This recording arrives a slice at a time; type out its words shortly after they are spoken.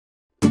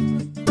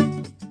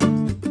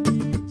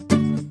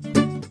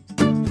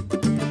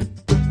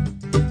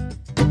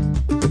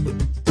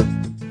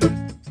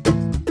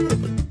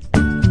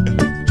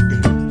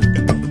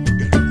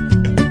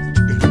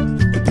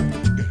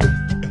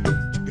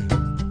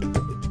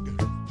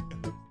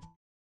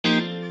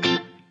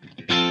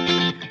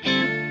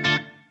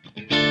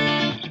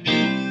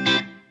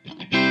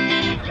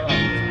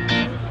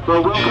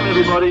Well, welcome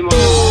everybody.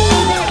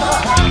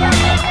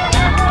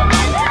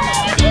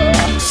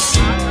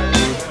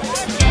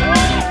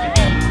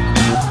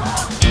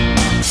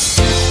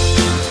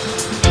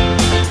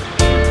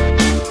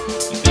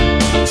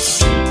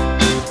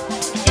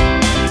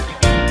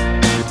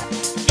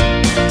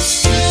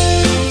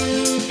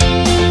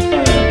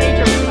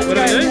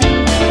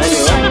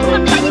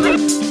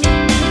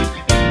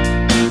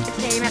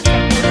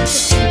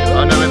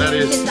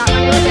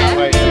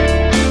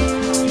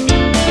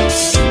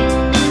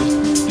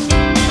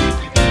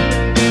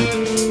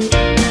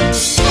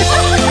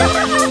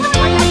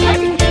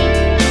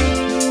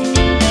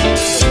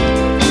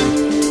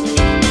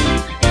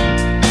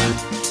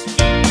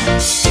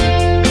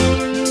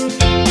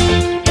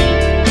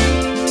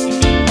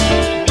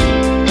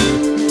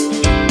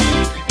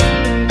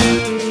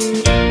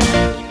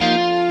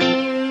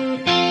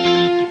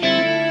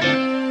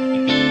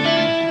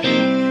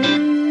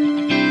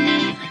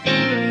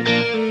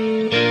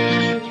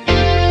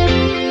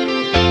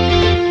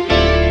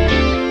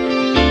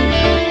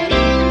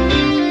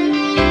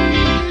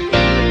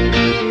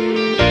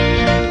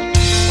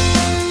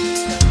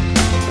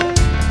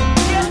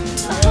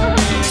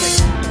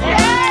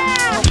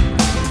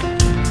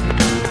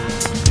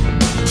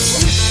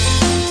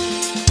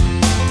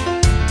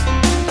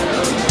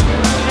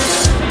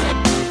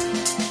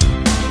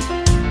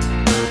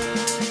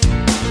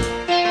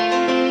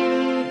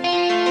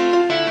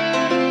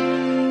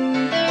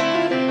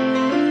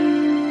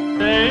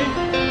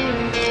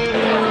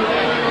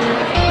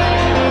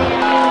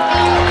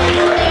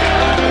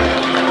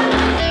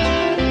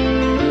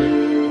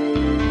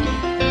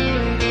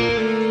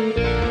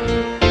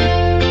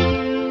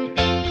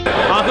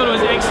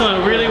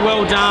 Really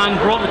well done,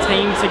 brought the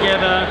team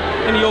together,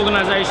 and the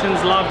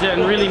organisations loved it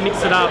and really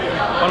mixed it up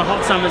on a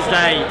hot summer's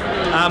day.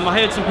 I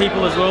heard some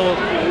people as well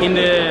in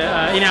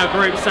our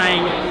group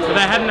saying that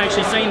they hadn't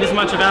actually seen this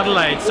much of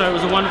Adelaide, so it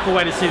was a wonderful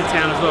way to see the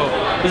town as well.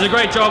 It was a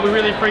great job. We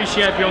really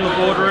appreciate Beyond the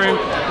Boardroom.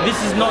 This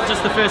is not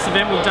just the first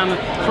event, we've done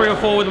 3 or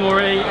 4 with them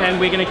already, and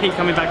we're going to keep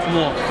coming back for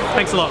more.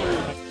 Thanks a lot.